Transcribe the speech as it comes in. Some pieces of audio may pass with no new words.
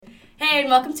Hey, and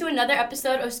welcome to another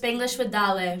episode of Spanglish with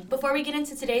Dale. Before we get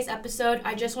into today's episode,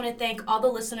 I just want to thank all the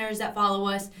listeners that follow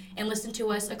us and listen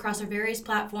to us across our various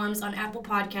platforms on Apple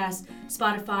Podcasts,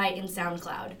 Spotify, and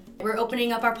SoundCloud. We're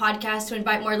opening up our podcast to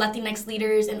invite more Latinx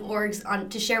leaders and orgs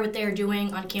to share what they're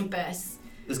doing on campus.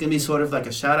 It's going to be sort of like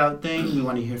a shout-out thing. We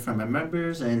want to hear from our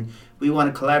members, and we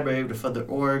want to collaborate with other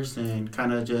orgs and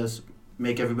kind of just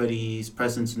make everybody's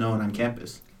presence known on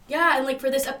campus. Yeah, and for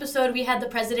this episode, we had the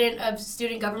president of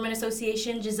Student Government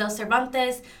Association, Giselle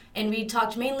Cervantes, and we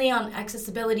talked mainly on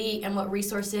accessibility and what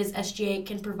resources SGA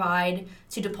can provide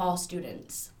to DePaul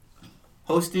students.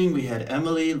 Hosting, we had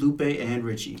Emily, Lupe, and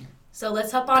Richie. So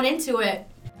let's hop on into it.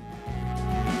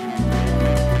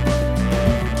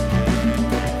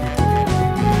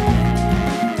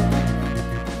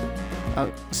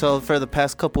 So for the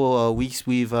past couple weeks,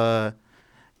 we've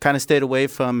kind of stayed away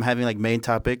from having main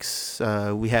topics.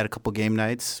 We had a couple game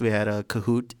nights. We had a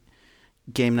Kahoot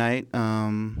game night.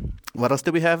 What else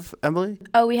did we have, Emily?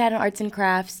 Oh, we had an arts and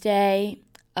crafts day,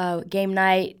 game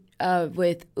night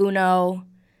with Uno.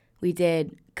 We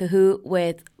did Kahoot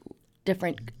with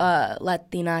different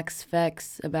Latinx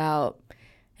facts about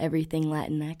everything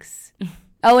Latinx.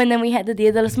 Oh, and then we had the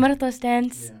Dia de los Muertos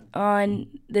dance on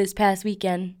this past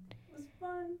weekend.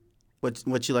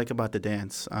 What you like about the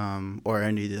dance, or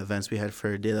any of the events we had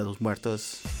for Dia de los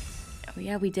Muertos? Oh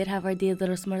yeah, we did have our Dia de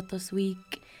los Muertos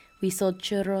week. We sold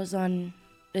churros on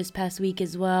this past week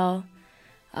as well.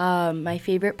 My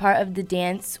favorite part of the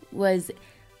dance was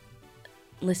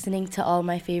listening to all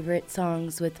my favorite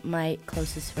songs with my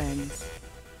closest friends.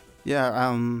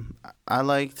 Yeah, I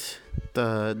liked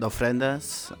the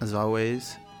ofrendas, as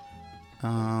always.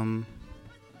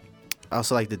 I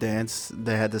also like the dance.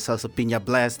 They had the salsa piña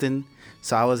blasting,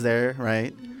 so I was there,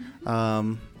 right?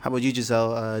 How about you,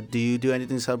 Giselle? Do you do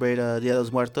anything to celebrate Dia de los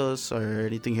Muertos or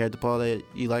anything here at DePaul that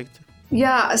you liked?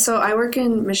 Yeah, so I work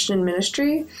in mission and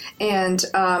ministry, and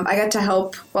I got to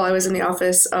help while I was in the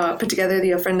office put together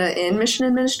the ofrenda in mission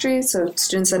and ministry, so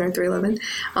Student Center 311,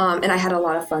 and I had a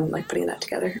lot of fun putting that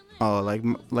together. Oh,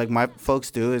 like my folks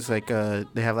do. It's they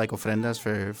have ofrendas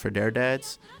for their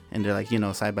dads, and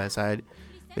they're side by side,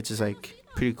 which is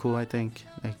pretty cool. I think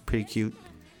pretty cute.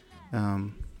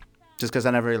 Just because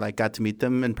I never got to meet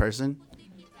them in person,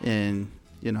 and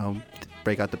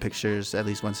break out the pictures at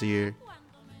least once a year.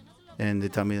 And they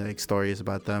tell me stories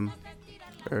about them,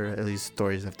 or at least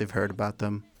stories if they've heard about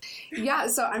them. Yeah,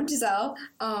 so I'm Giselle.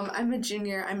 I'm a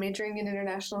junior. I'm majoring in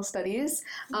international studies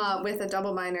with a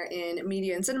double minor in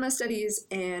media and cinema studies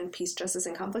and peace, justice,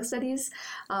 and conflict studies.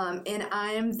 And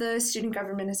I'm the Student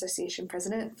Government Association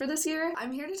president for this year.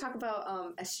 I'm here to talk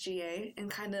about SGA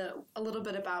and kind of a little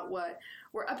bit about what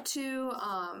we're up to.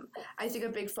 I think a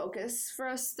big focus for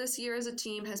us this year as a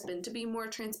team has been to be more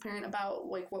transparent about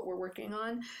what we're working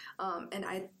on. And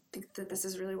I think that this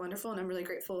is really wonderful, and I'm really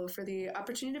grateful for the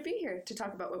opportunity to be here to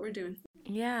talk about what we're doing.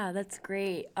 Yeah, that's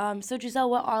great. So Giselle,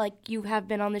 what are you have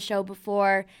been on the show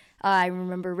before? I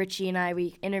remember Richie and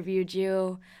we interviewed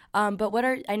you. But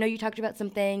I know you talked about some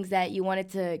things that you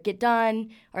wanted to get done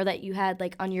or that you had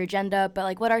on your agenda,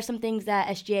 but what are some things that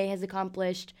SGA has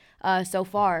accomplished so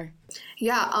far?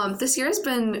 Yeah, this year has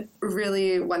been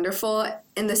really wonderful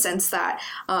in the sense that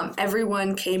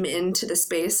everyone came into the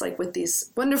space with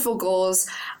these wonderful goals,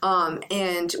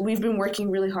 and we've been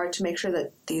working really hard to make sure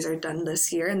that these are done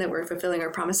this year and that we're fulfilling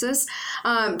our promises.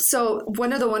 So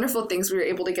one of the wonderful things we were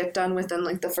able to get done within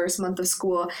the first month of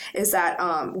school is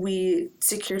that we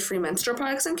secured free menstrual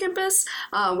products on campus,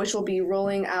 which will be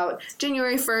rolling out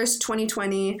January 1st,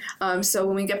 2020. So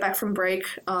when we get back from break,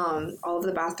 all of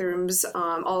the bathrooms,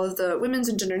 all of the women's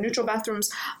and gender-neutral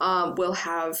bathrooms will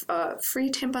have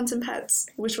free tampons and pads,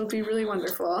 which will be really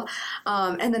wonderful.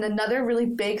 And then another really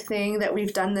big thing that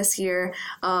we've done this year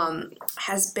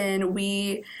has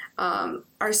been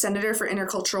our Senator for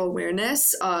Intercultural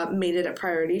Awareness made it a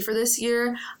priority for this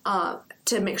year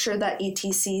to make sure that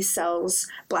ETC sells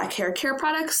Black hair care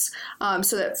products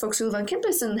so that folks who live on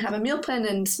campus and have a meal plan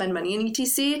and spend money in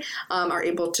ETC are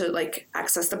able to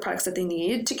access the products that they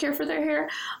need to care for their hair.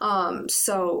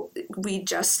 So we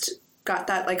just got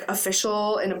that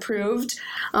official and approved.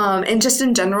 And just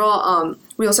in general,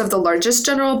 we also have the largest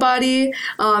general body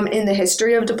in the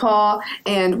history of DePaul,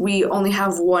 and we only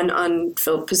have one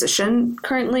unfilled position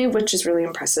currently, which is really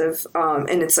impressive.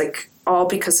 And it's all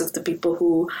because of the people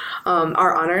who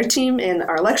are on our team and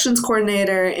our elections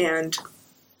coordinator and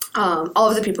all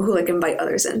of the people who invite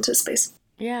others into space.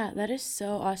 Yeah, that is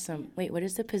so awesome. Wait, what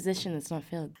is the position that's not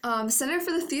filled? Center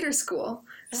for the Theater School.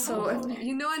 So if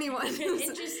you know anyone who's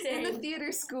Interesting. in the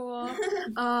theater school,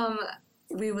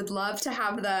 We would love to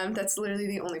have them. That's literally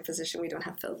the only position we don't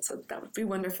have filled, so that would be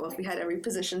wonderful if we had every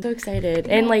position. So excited.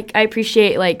 And, like, I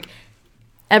appreciate, like,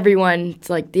 everyone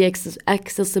to, like, the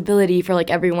accessibility for, like,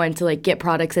 everyone to, like, get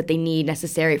products that they need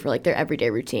necessary for, like, their everyday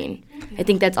routine. I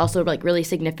think that's also, like, really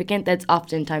significant. That's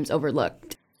oftentimes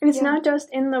overlooked. And it's not just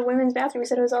in the women's bathroom. You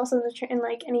said it was also in in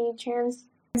like any trans.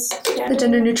 The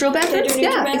gender-neutral bathrooms?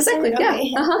 Yeah, exactly. Okay.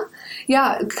 Yeah.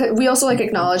 Yeah, we also, like,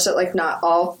 acknowledge that, like, not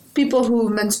all people who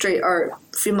menstruate are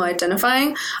female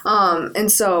identifying. And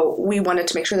so we wanted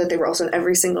to make sure that they were also in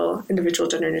every single individual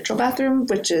gender-neutral bathroom,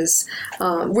 which is,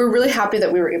 we're really happy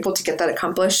that we were able to get that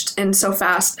accomplished and so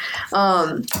fast.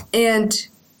 And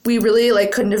we really,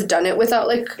 like, couldn't have done it without,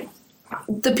 like,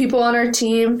 the people on our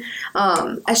team.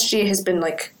 SGA has been,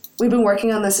 like, we've been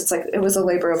working on this. It's like, it was a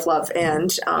labor of love,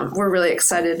 and we're really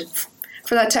excited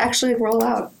for that to actually roll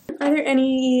out. Are there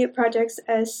any projects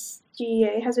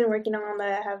SGA has been working on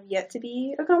that have yet to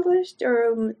be accomplished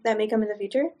or that may come in the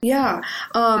future? Yeah.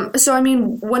 So, I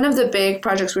mean, one of the big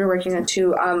projects we were working on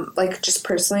too, like, just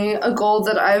personally, a goal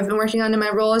that I've been working on in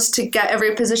my role is to get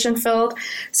every position filled.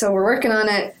 So we're working on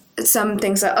it. Some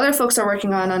things that other folks are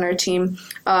working on our team.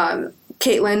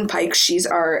 Caitlin Pike, she's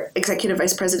our Executive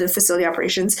Vice President of Facility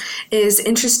Operations, is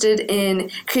interested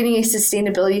in creating a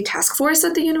sustainability task force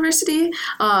at the university,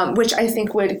 which I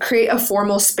think would create a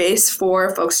formal space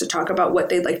for folks to talk about what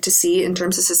they'd like to see in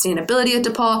terms of sustainability at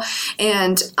DePaul.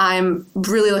 And I'm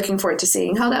really looking forward to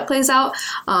seeing how that plays out,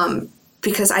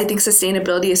 because I think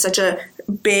sustainability is such a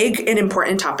big and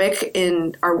important topic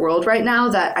in our world right now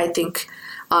that I think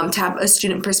to have a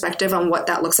student perspective on what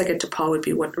that looks like at DePaul would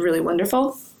be really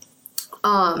wonderful.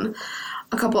 A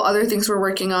couple other things we're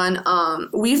working on.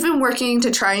 We've been working to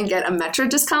try and get a Metro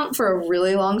discount for a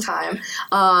really long time.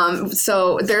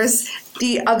 So there's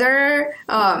the other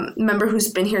member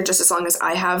who's been here just as long as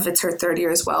I have. It's her third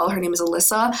year as well. Her name is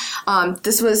Alyssa.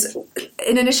 This was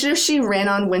an initiative she ran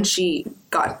on when she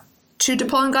got to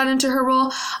DePaul and got into her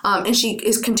role, and she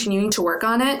is continuing to work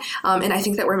on it, and I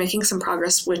think that we're making some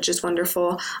progress, which is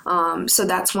wonderful. So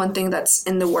that's one thing that's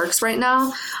in the works right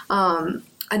now.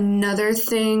 Another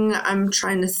thing I'm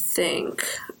trying to think.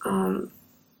 Did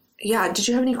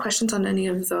you have any questions on any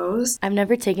of those? I've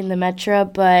never taken the Metro,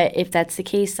 but if that's the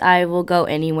case, I will go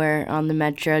anywhere on the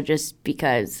Metro just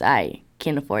because I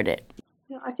can't afford it.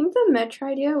 I think the Metro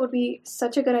idea would be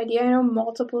such a good idea. I know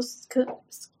multiple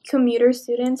commuter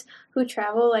students who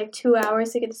travel like 2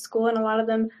 hours to get to school, and a lot of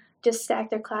them just stack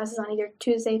their classes on either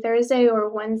Tuesday, Thursday, or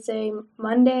Wednesday,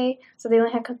 Monday. So they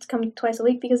only have to come twice a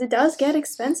week because it does get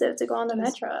expensive to go on the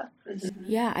Metro.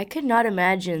 Yeah, I could not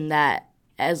imagine that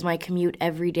as my commute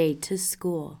every day to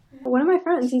school. One of my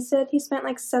friends, he said he spent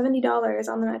like $70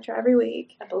 on the Metro every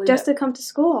week just to come to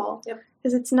school. Yep.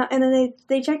 Because it's not, and then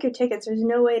they check your tickets. There's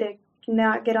no way to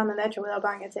not get on the Metro without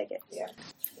buying a ticket. Yeah.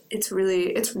 It's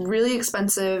really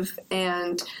expensive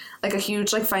and like a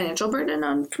huge like financial burden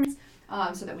on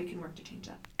so that we can work to change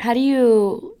that. How do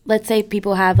you, let's say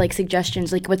people have like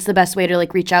suggestions, like what's the best way to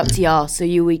like reach out to y'all so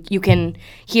you can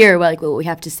hear what we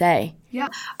have to say? Yeah,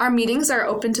 our meetings are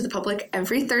open to the public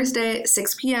every Thursday,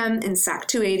 6 p.m. in SAC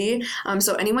 280.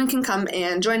 So anyone can come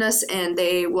and join us, and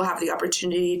they will have the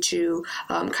opportunity to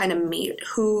kind of meet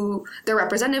who their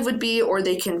representative would be, or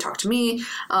they can talk to me,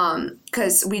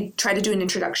 because we try to do an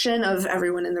introduction of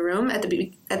everyone in the room at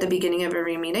the beginning of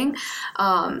every meeting.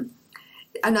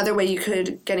 Another way you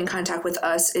could get in contact with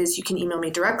us is you can email me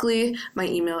directly. My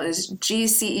email is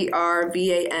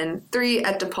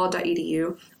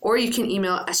gcervan3@depaul.edu, or you can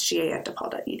email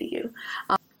sga@depaul.edu.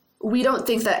 We don't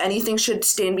think that anything should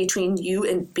stand between you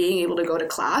and being able to go to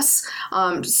class.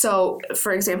 So,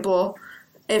 for example,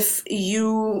 if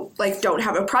you don't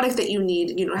have a product that you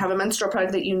need, you don't have a menstrual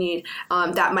product that you need,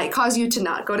 that might cause you to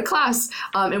not go to class.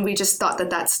 And we just thought that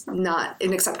that's not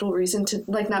an acceptable reason to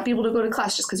not be able to go to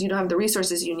class just because you don't have the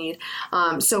resources you need.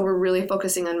 So we're really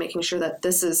focusing on making sure that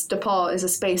DePaul is a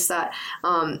space that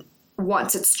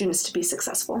wants its students to be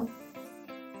successful.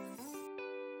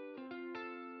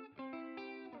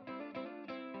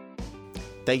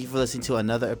 Thank you for listening to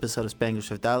another episode of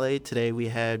Spanglish with Dale. Today we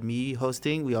had me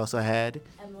hosting. We also had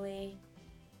Emily,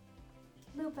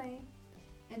 Lupe,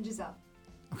 and Giselle.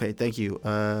 Okay, thank you.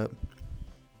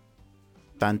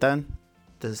 Tantan.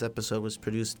 This episode was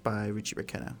produced by Richie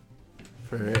Requena.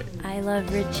 I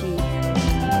love Richie.